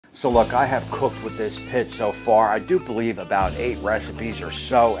So look, I have cooked with this pit so far. I do believe about 8 recipes or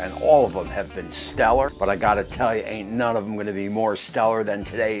so, and all of them have been stellar. But I gotta tell you, ain't none of them gonna be more stellar than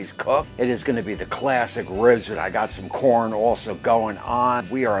today's cook. It is gonna be the classic ribs, but I got some corn also going on.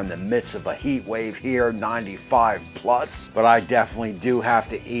 We are in the midst of a heat wave here, 95 plus. But I definitely do have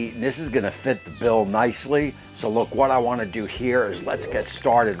to eat, and this is gonna fit the bill nicely. So look, what I wanna do here is let's get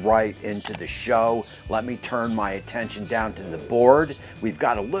started right into the show. Let me turn my attention down to the board. We've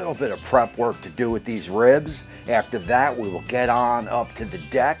got a little bit of prep work to do with these ribs. After that, we will get on up to the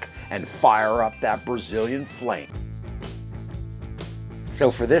deck and fire up that Brazilian flame. So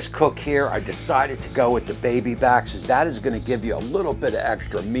for this cook here, I decided to go with the baby backs, as that is going to give you a little bit of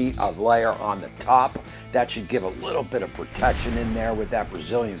extra meat, a layer on the top. That should give a little bit of protection in there with that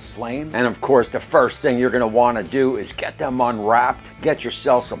Brazilian flame. And of course, the first thing you're going to want to do is get them unwrapped. Get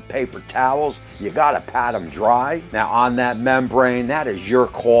yourself some paper towels. You got to pat them dry. Now on that membrane, that is your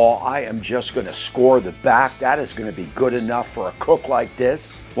call. I am just going to score the back. That is going to be good enough for a cook like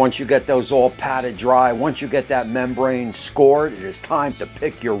this. Once you get those all patted dry, once you get that membrane scored, it is time to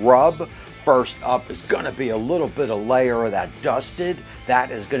pick your rub. First up is going to be a little bit of layer of that dusted.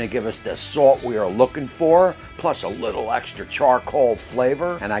 That is going to give us the salt we are looking for, plus a little extra charcoal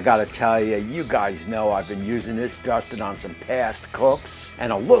flavor. And I got to tell you, you guys know I've been using this dusted on some past cooks,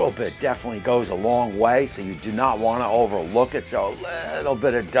 and a little bit definitely goes a long way, so you do not want to overlook it. So a little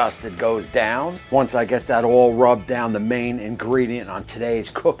bit of dusted goes down. Once I get that all rubbed down, the main ingredient on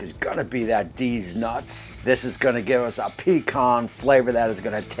today's cook is going to be that D's nuts. This is going to give us a pecan flavor that is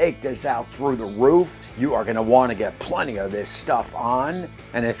going to take this out through the roof. You are going to want to get plenty of this stuff on.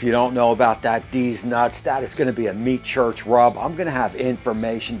 And if you don't know about that D's nuts, that is going to be a meat church rub. I'm going to have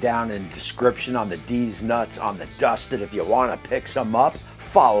information down in the description on the D's nuts on the dusted. If you want to pick some up,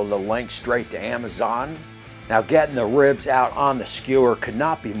 follow the link straight to Amazon. Now getting the ribs out on the skewer could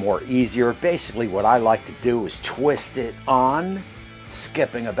not be more easier. Basically what I like to do is twist it on,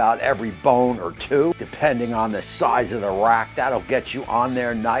 skipping about every bone or two, depending on the size of the rack. That'll get you on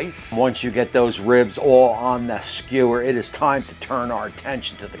there nice. Once you get those ribs all on the skewer, it is time to turn our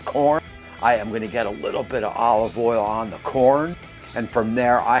attention to the corn. I am going to get a little bit of olive oil on the corn. And from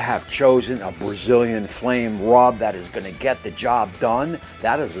there, I have chosen a Brazilian flame rub that is going to get the job done.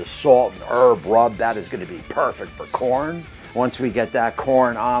 That is a salt and herb rub. That is going to be perfect for corn. Once we get that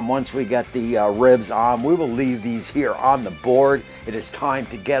corn on, once we get the ribs on, we will leave these here on the board. It is time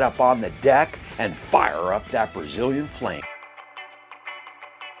to get up on the deck and fire up that Brazilian flame.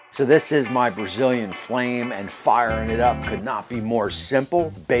 So this is my Brazilian flame, and firing it up could not be more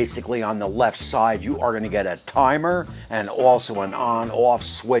simple. Basically on the left side, you are going to get a timer and also an on-off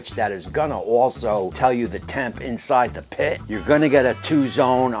switch that is going to also tell you the temp inside the pit. You're going to get a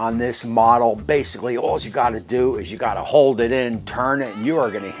 2-zone on this model. Basically, all you got to do is you got to hold it in, turn it, and you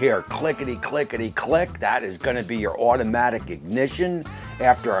are going to hear clickety, clickety, click. That is going to be your automatic ignition.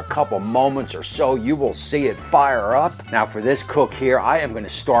 After a couple moments or so, you will see it fire up. Now for this cook here, I am going to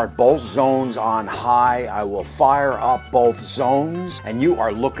start both zones on high. I will fire up both zones, and you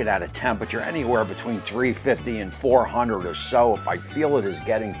are looking at a temperature anywhere between 350 and 400 or so. If I feel it is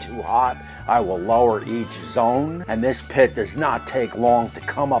getting too hot, I will lower each zone. And this pit does not take long to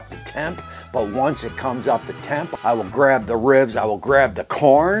come up to temp, but once it comes up to temp, I will grab the ribs, I will grab the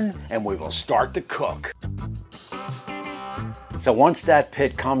corn, and we will start to cook. So once that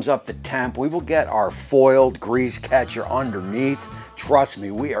pit comes up to temp, we will get our foiled grease catcher underneath. Trust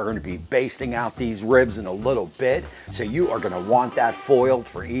me, we are going to be basting out these ribs in a little bit, so you are going to want that foiled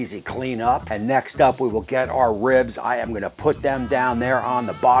for easy cleanup. And next up, we will get our ribs. I am going to put them down there on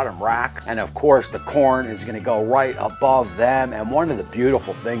the bottom rack, and of course the corn is going to go right above them. And one of the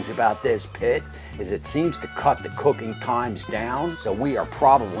beautiful things about this pit is it seems to cut the cooking times down, so we are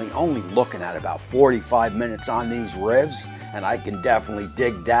probably only looking at about 45 minutes on these ribs, and I can definitely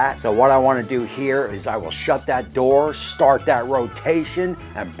dig that. So what I want to do here is I will shut that door, start that rotation,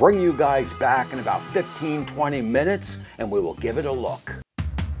 and bring you guys back in about 15-20 minutes, and we will give it a look.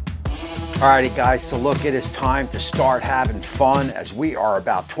 Alrighty guys, so look, it is time to start having fun, as we are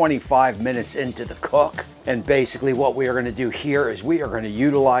about 25 minutes into the cook. And basically what we are going to do here is we are going to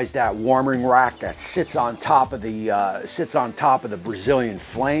utilize that warming rack that sits on top of the Brazilian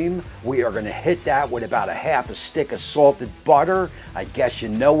flame. We are going to hit that with about a half a stick of salted butter. I guess you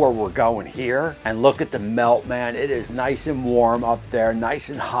know where we're going here. And look at the melt, man. It is nice and warm up there, nice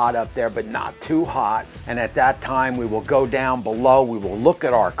and hot up there, but not too hot. And at that time, we will go down below. We will look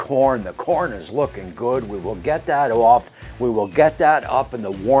at our corn. The corn is looking good. We will get that off. We will get that up in the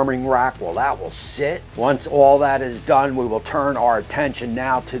warming rack. Well, that will sit. Once all that is done, we will turn our attention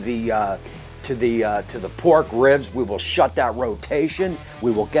now to the to the pork ribs. We will shut that rotation.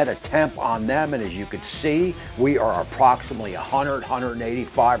 We will get a temp on them, and as you can see, we are approximately 100,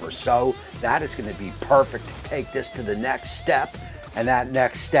 185 or so. That is going to be perfect to take this to the next step. And that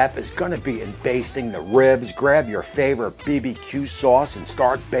next step is going to be in basting the ribs. Grab your favorite BBQ sauce and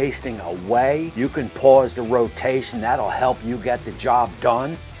start basting away. You can pause the rotation. That'll help you get the job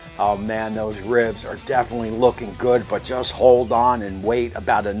done. Oh man, those ribs are definitely looking good, but just hold on and wait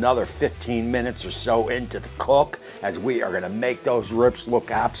about another 15 minutes or so into the cook, as we are going to make those ribs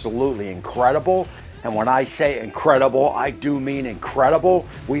look absolutely incredible. And when I say incredible, I do mean incredible.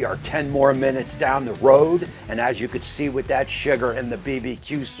 We are 10 more minutes down the road, and as you can see with that sugar and the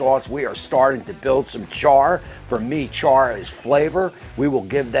BBQ sauce, we are starting to build some char. For me, char is flavor. We will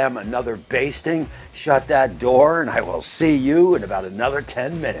give them another basting. Shut that door, and I will see you in about another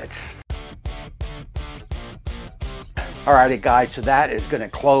 10 minutes. Alrighty guys, so that is going to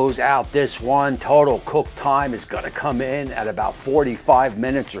close out this one. Total cook time is going to come in at about 45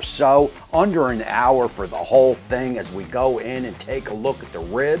 minutes or so, under an hour for the whole thing, as we go in and take a look at the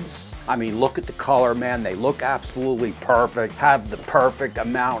ribs. I mean, look at the color, man. They look absolutely perfect, have the perfect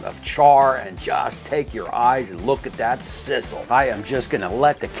amount of char, and just take your eyes and look at that sizzle. I am just going to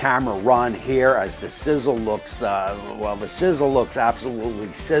let the camera run here as the sizzle looks, well, the sizzle looks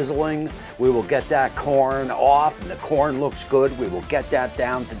absolutely sizzling. We will get that corn off, and the corn looks good. We will get that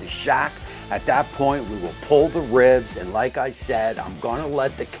down to the shack. At that point, we will pull the ribs, and like I said, I'm gonna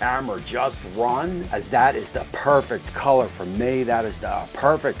let the camera just run, as that is the perfect color for me. That is the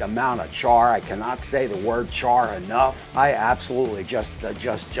perfect amount of char. I cannot say the word char enough. I absolutely just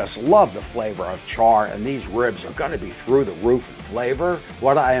love the flavor of char, and these ribs are gonna be through the roof in flavor.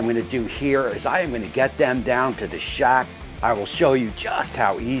 What I am gonna do here is I am gonna get them down to the shack. I will show you just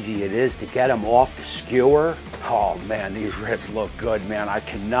how easy it is to get them off the skewer. Oh man, these ribs look good, man. I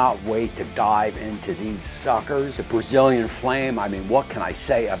cannot wait to dive into these suckers. The Brazilian flame, I mean, what can I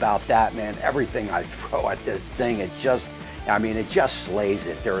say about that, man? Everything I throw at this thing, it just slays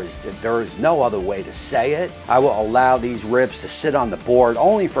it. There is no other way to say it. I will allow these ribs to sit on the board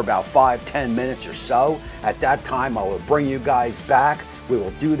only for about 5-10 minutes or so. At that time, I will bring you guys back. We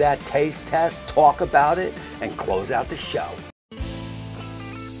will do that taste test, talk about it, and close out the show.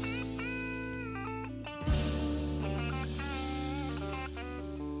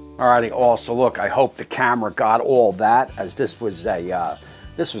 Alrighty, also look, I hope the camera got all that, as this was a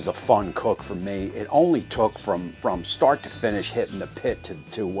fun cook for me. It only took from start to finish, hitting the pit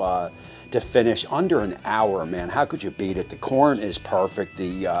to finish, under an hour, man. How could you beat it? The corn is perfect.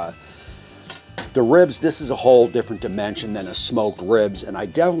 The ribs, this is a whole different dimension than a smoked ribs, and I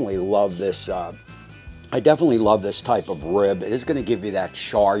definitely love this. I definitely love this type of rib. It is going to give you that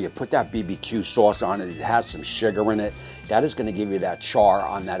char. You put that BBQ sauce on it. It has some sugar in it. That is going to give you that char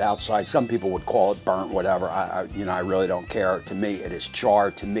on that outside. Some people would call it burnt, whatever. I really don't care. To me, it is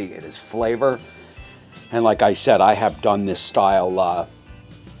char. To me, it is flavor. And like I said, I have done this style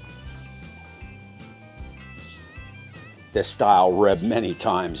rib many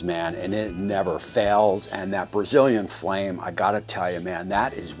times, man, and it never fails. And that Brazilian flame, I gotta tell you, man,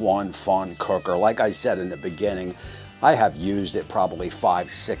 that is one fun cooker. Like I said in the beginning, I have used it probably 5,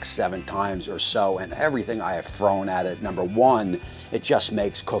 6, 7 times or so, and everything I have thrown at it, number one, it just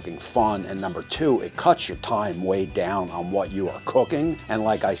makes cooking fun, and number two, it cuts your time way down on what you are cooking. And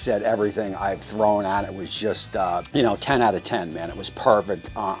like I said, everything I've thrown at it was just, 10 out of 10, man. It was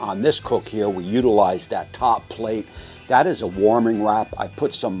perfect. On this cook here, we utilized that top plate. That is a warming wrap. I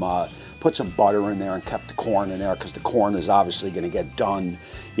put some butter in there and kept the corn in there, because the corn is obviously going to get done,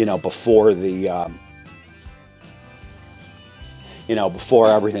 before the, before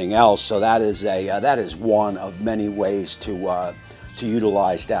everything else. So that is one of many ways to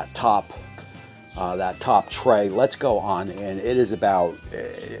utilize that top tray. Let's go on in.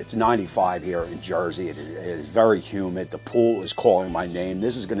 It's 95 here in Jersey. It is very humid. The pool is calling my name.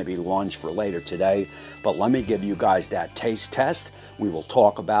 This is going to be lunch for later today, but let me give you guys that taste test. We will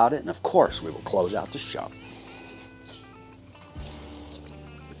talk about it, and of course, we will close out the show.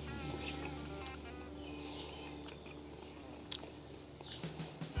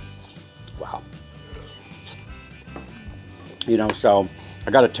 Wow. So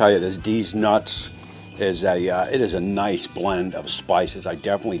I got to tell you, this D's Nuts is it is a nice blend of spices. I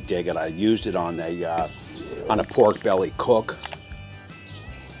definitely dig it. I used it on a pork belly cook.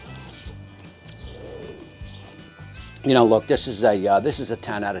 Look, this is a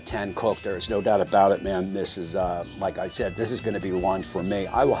 10 out of 10 cook. There is no doubt about it, man. This is, like I said, this is going to be lunch for me.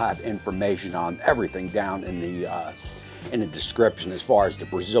 I will have information on everything down in the description, as far as the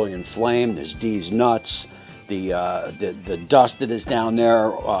Brazilian flame, this D's Nuts, the dust that is down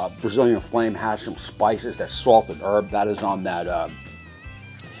there. Brazilian flame has some spices, that salted herb that is on that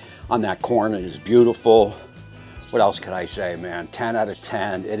corn. It is beautiful. What else could I say, man? 10 out of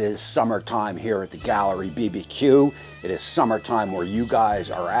 10. It is summertime here at the Gallery BBQ. It is summertime where you guys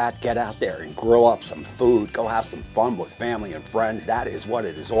are at. Get out there and grill up some food. Go have some fun with family and friends. That is what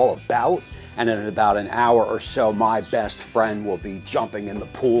it is all about. And in about an hour or so, my best friend will be jumping in the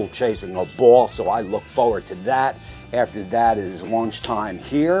pool, chasing a ball. So I look forward to that. After that is lunchtime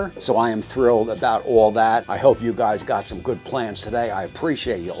here. So I am thrilled about all that. I hope you guys got some good plans today. I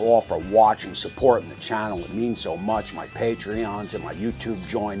appreciate you all for watching, supporting the channel. It means so much. My Patreons and my YouTube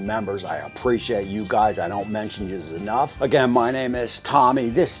join members, I appreciate you guys. I don't mention you enough. Again, my name is Tommy.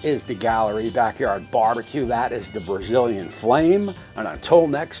 This is the Gallery Backyard Barbecue. That is the Brazilian Flame. And until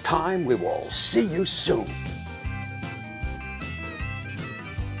next time, we will see you soon.